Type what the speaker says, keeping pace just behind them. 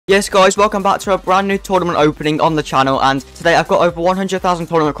Yes guys, welcome back to a brand new tournament opening on the channel, and today I've got over 100,000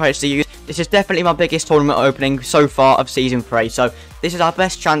 tournament credits to use. This is definitely my biggest tournament opening so far of Season 3, so this is our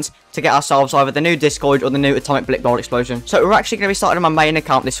best chance to get ourselves either the new discoid or the new atomic blip gold explosion. So we're actually going to be starting on my main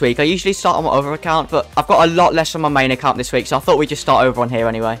account this week. I usually start on my other account, but I've got a lot less on my main account this week, so I thought we'd just start over on here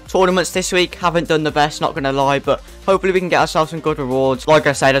anyway. Tournaments this week haven't done the best, not going to lie, but hopefully we can get ourselves some good rewards. Like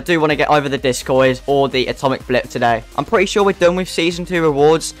I said, I do want to get either the discoid or the atomic blip today. I'm pretty sure we're done with Season 2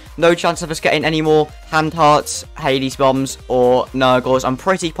 rewards. No chance of us getting any more hand hearts, Hades bombs, or Nurgles. I'm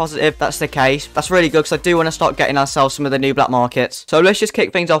pretty positive that's the case. That's really good because I do want to start getting ourselves some of the new black markets. So let's just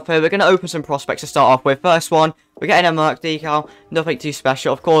kick things off here. We're going to open some prospects to start off with. First one, we're getting a Merc decal. Nothing too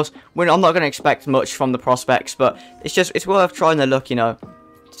special. Of course, I'm not going to expect much from the prospects, but it's worth trying the luck, you know.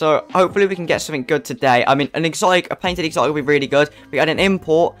 So hopefully we can get something good today. I mean, a painted exotic would be really good. We had an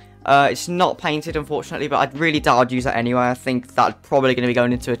import. It's not painted, unfortunately, but I'd really doubt I'd use that anyway. I think that's probably going to be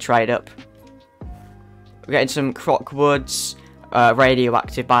going into a trade-up. We're getting some crockwoods,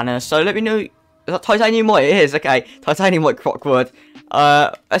 radioactive banners. So let me know. Is that titanium white? It is. Okay, titanium white crockwood.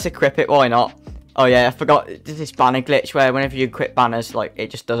 Let's equip it. Why not? Oh yeah, I forgot. There's this banner glitch where whenever you equip banners, like, it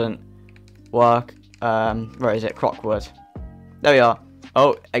just doesn't work. Where is it? Crockwood. There we are.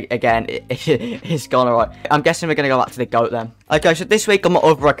 Oh, again, it's gone alright. I'm guessing we're going to go back to the goat then. Okay, so this week on my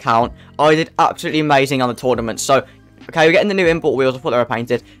other account, I did absolutely amazing on the tournament. So, okay, we're getting the new import wheels. I thought they were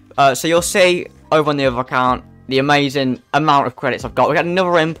painted. So you'll see over on the other account the amazing amount of credits I've got. We got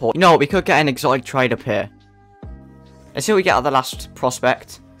another import. You know what? We could get an exotic trade up here. Let's see what we get out of the last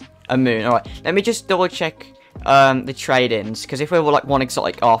prospect. A moon. Alright, let me just double check the trade-ins, because if we were like one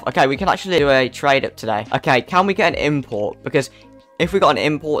exotic off. Okay, we can actually do a trade up today. Okay, can we get an import? Because if we got an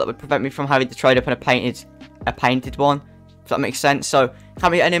import, that would prevent me from having to trade up in a painted one. If that makes sense. So,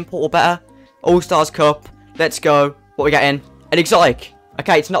 can we get an import or better? All-Stars Cup. Let's go. What are we getting? An exotic.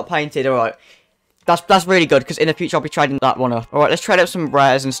 Okay, it's not painted. Alright. That's really good, because in the future I'll be trading that one up. Alright, let's trade up some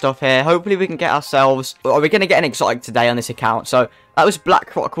rares and stuff here. Hopefully we can get ourselves... Are we going to get an exotic today on this account? So, that was black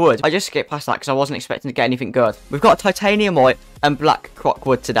crockwood. I just skipped past that because I wasn't expecting to get anything good. We've got titanium white and black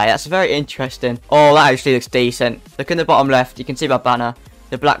crockwood today. That's very interesting. Oh, that actually looks decent. Look in the bottom left. You can see my banner.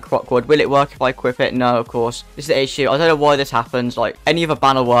 The black crockwood. Will it work if I equip it? No, of course. This is the issue. I don't know why this happens. Like, any other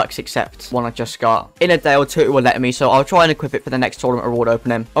banner works except one I just got. In a day or two, it will let me. So, I'll try and equip it for the next tournament reward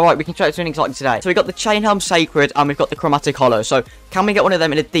opening. Alright, we can try it to an exotic today. So, we got the chainhelm sacred and we've got the chromatic hollow. So, can we get one of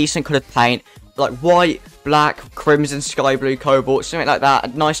them in a decent coloured paint? Like white, black, crimson, sky blue, cobalt, something like that.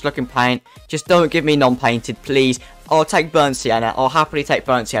 A nice looking paint. Just don't give me non-painted, please. I'll take burnt sienna. I'll happily take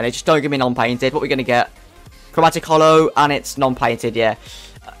burnt sienna. Just don't give me non-painted. What are we going to get? Chromatic hollow, and it's non-painted, yeah.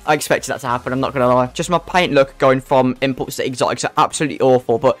 I expected that to happen, I'm not going to lie. Just my paint look going from imports to exotics are absolutely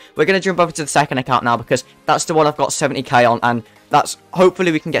awful. But we're going to jump over to the second account now, because that's the one I've got 70k on. And that's,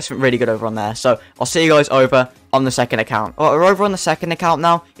 hopefully we can get something really good over on there. So, I'll see you guys over on the second account. Alright, we're over on the second account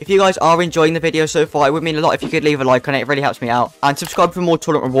now. If you guys are enjoying the video so far, it would mean a lot if you could leave a like on it. It really helps me out. And subscribe for more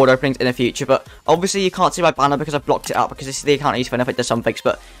tournament reward openings in the future. But obviously you can't see my banner because I've blocked it out, because this is the account I use for enough it does some things.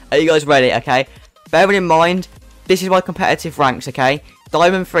 But are you guys ready? Okay. Bearing in mind, this is my competitive ranks, okay?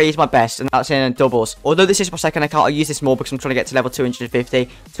 Diamond 3 is my best, and that's in doubles. Although this is my second account, I use this more because I'm trying to get to level 250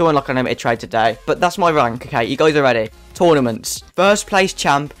 to unlock an unlimited trade today. But that's my rank, okay? You guys are ready. Tournaments. First place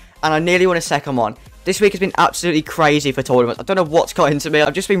champ, and I nearly won a second one. This week has been absolutely crazy for tournaments. I don't know what's got into me.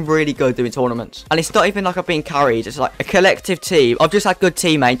 I've just been really good doing tournaments. And it's not even like I've been carried. It's like a collective team. I've just had good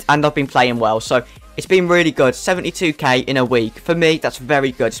teammates, and I've been playing well. So it's been really good. 72k in a week. For me, that's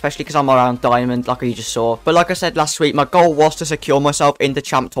very good, especially because I'm around diamond, like you just saw. But like I said last week, my goal was to secure myself into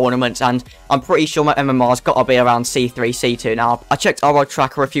champ tournaments, and I'm pretty sure my MMR's got to be around C3, C2 now. I checked our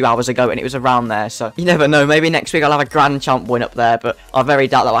tracker a few hours ago, and it was around there, so you never know. Maybe next week I'll have a grand champ win up there, but I very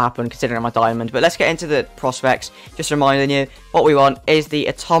doubt that will happen considering my diamond. But let's get into the prospects. Just reminding you, what we want is the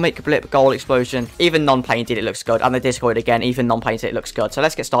atomic blip gold explosion. Even non-painted, it looks good. And the discoid again, even non-painted, it looks good. So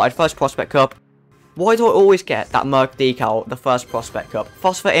let's get started. First prospect cup. Why do I always get that Merc decal, the first prospect cup?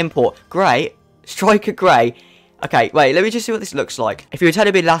 Phosphor import, great. Striker grey. Okay, wait, let me just see what this looks like. If you were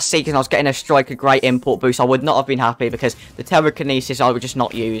telling me last season I was getting a Striker grey import boost, I would not have been happy, because the telekinesis I would just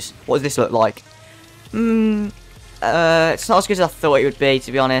not use. What does this look like? It's not as good as I thought it would be,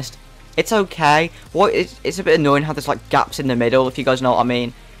 to be honest. It's okay. It's a bit annoying how there's like gaps in the middle, if you guys know what I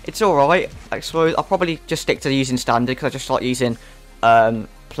mean. It's alright, I suppose. I'll probably just stick to using standard, because I just like using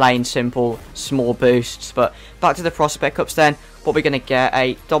plain, simple, small boosts. But back to the prospect cups then. What we're going to get,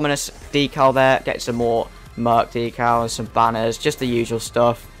 a Dominus decal there, get some more Merc decals, some banners, just the usual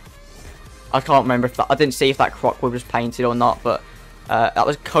stuff. I can't remember if that, I didn't see if that crockwood was painted or not, but that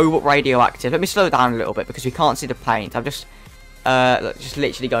was cobalt radioactive. Let me slow down a little bit because we can't see the paint. I'm just Just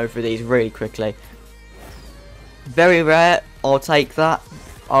literally going through these really quickly. Very rare. I'll take that.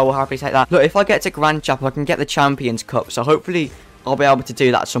 I will happily take that. Look, if I get to Grand Chapel, I can get the Champions Cup. So hopefully I'll be able to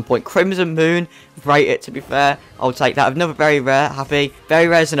do that at some point. Crimson Moon, rate it to be fair. I'll take that. Another very rare, happy. Very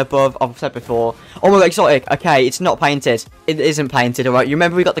rares and above, I've said before. Oh my god, exotic. Okay, it's not painted. It isn't painted, alright. You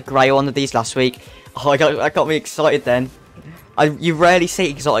remember we got the grey one of these last week? Oh, that got me excited then. You rarely see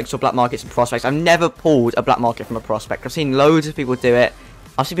exotics or black markets and prospects. I've never pulled a black market from a prospect. I've seen loads of people do it.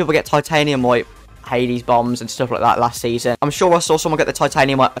 I've seen people get titanium white Hades bombs and stuff like that last season. I'm sure I saw someone get the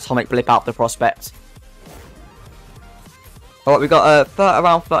titanium white atomic blip out the prospect. Alright, we've got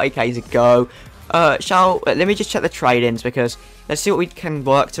around 30k to go. Let me just check the trade-ins because let's see what we can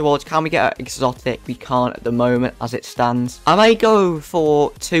work towards. Can we get an exotic? We can't at the moment as it stands. I may go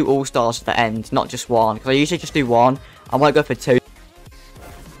for 2 all-stars at the end, not just 1, because I usually just do 1. I might go for 2.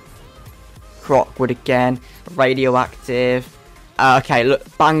 Crockwood again. Radioactive. Okay, look,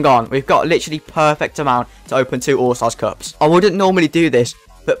 bang on. We've got literally perfect amount to open 2 all-stars cups. I wouldn't normally do this,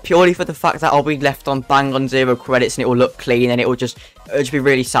 but purely for the fact that I'll be left on bang on 0 credits and it will look clean and it'll just be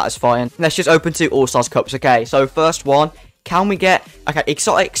really satisfying. Let's just open 2 all-stars cups. Okay, so first one. Can we get, okay,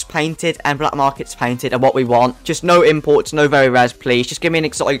 exotics painted and black markets painted and what we want. Just no imports, no very rares, please. Just give me an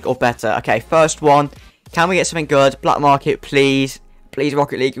exotic or better. Okay, first one. Can we get something good? Black market, please. Please,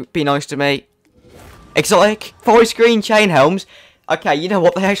 Rocket League, be nice to me. Exotic. Forest green chain helms. Okay, you know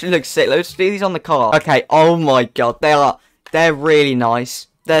what? They actually look sick. Let's do these on the car. Okay, oh my god. They're really nice.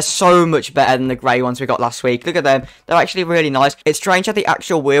 They're so much better than the grey ones we got last week. Look at them. They're actually really nice. It's strange that the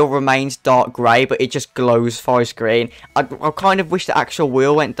actual wheel remains dark grey, but it just glows forest green. I kind of wish the actual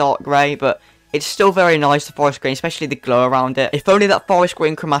wheel went dark grey, but it's still very nice, the forest green, especially the glow around it. If only that forest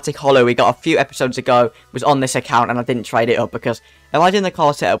green chromatic hollow we got a few episodes ago was on this account and I didn't trade it up, because imagine the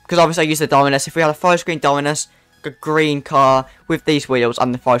car setup. Because obviously I use the Dominus. If we had a forest green Dominus, a green car with these wheels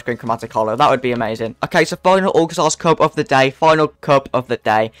and the forest green chromatic hollow, that would be amazing. Okay, so final all-stars cup of the day. Final cup of the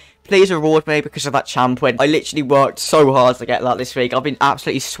day. Please reward me because of that champ win. I literally worked so hard to get that this week. I've been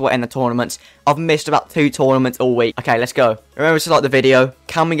absolutely sweating the tournaments. I've missed about 2 tournaments all week. Okay, let's go. Remember to like the video.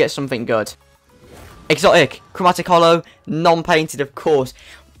 Can we get something good? Exotic, chromatic hollow, non-painted, of course.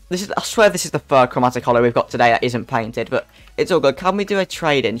 I swear this is the 3rd chromatic hollow we've got today that isn't painted, but it's all good. Can we do a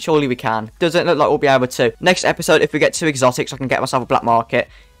trade-in? Surely we can. Doesn't look like we'll be able to. Next episode, if we get 2 exotics, I can get myself a black market.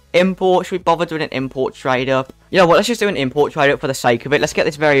 Import, should we bother doing an import trade-up? You know what, let's just do an import trade-up for the sake of it. Let's get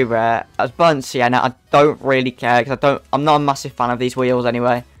this very rare. As burnt sienna, I don't really care, because I'm not a massive fan of these wheels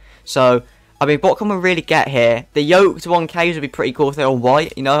anyway. So, I mean, what can we really get here? The yoked 1Ks would be pretty cool if they're all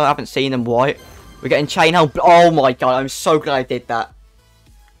white. You know, I haven't seen them white. We're getting chainhelm. Oh my god, I'm so glad I did that.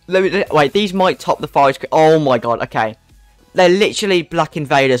 Wait, these might top the forest. Oh my god, okay. They're literally black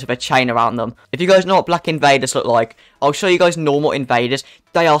invaders with a chain around them. If you guys know what black invaders look like, I'll show you guys normal invaders.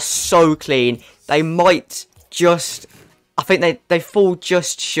 They are so clean. They might just, I think they fall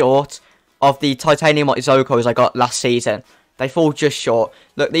just short of the titanium white Zokos I got last season. They fall just short.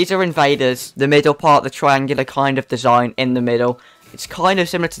 Look, these are invaders. The middle part, the triangular kind of design in the middle. It's kind of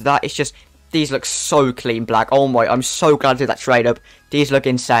similar to that. It's just these look so clean black. Oh my, I'm so glad I did that trade up. These look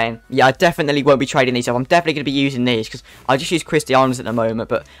insane. Yeah, I definitely won't be trading these up. I'm definitely going to be using these because I just use Christianas at the moment,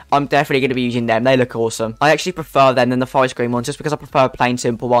 but I'm definitely going to be using them. They look awesome. I actually prefer them than the forest green ones just because I prefer plain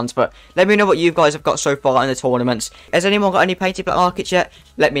simple ones, but let me know what you guys have got so far in the tournaments. Has anyone got any painted black markets yet?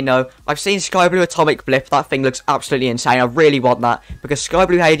 Let me know. I've seen Sky Blue Atomic Blip. That thing looks absolutely insane. I really want that because Sky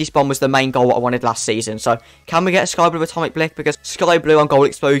Blue Hades Bomb was the main goal what I wanted last season. So can we get a Sky Blue Atomic Blip? Because Sky Blue on Gold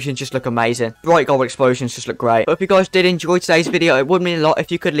Explosions just look amazing. Bright Gold Explosions just look great. But if you guys did enjoy today's video, it would mean a lot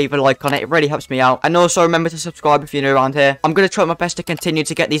if you could leave a like on it. It really helps me out. And also remember to subscribe if you're new around here. I'm going to try my best to continue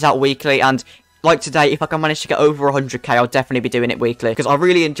to get these out weekly, and like today, if I can manage to get over 100k, I'll definitely be doing it weekly, because I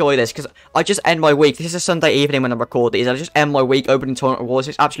really enjoy this, because I just end my week. This is a Sunday evening when I record these. I just end my week opening tournament rewards.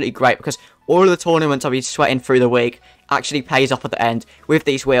 It's absolutely great, because all of the tournaments I've been sweating through the week actually pays off at the end with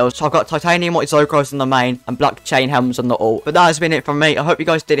these wheels. So I've got titanium white Zokros on the main and black chain helms on the alt. But that has been it from me. I hope you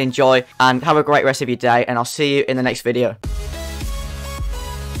guys did enjoy, and have a great rest of your day, and I'll see you in the next video.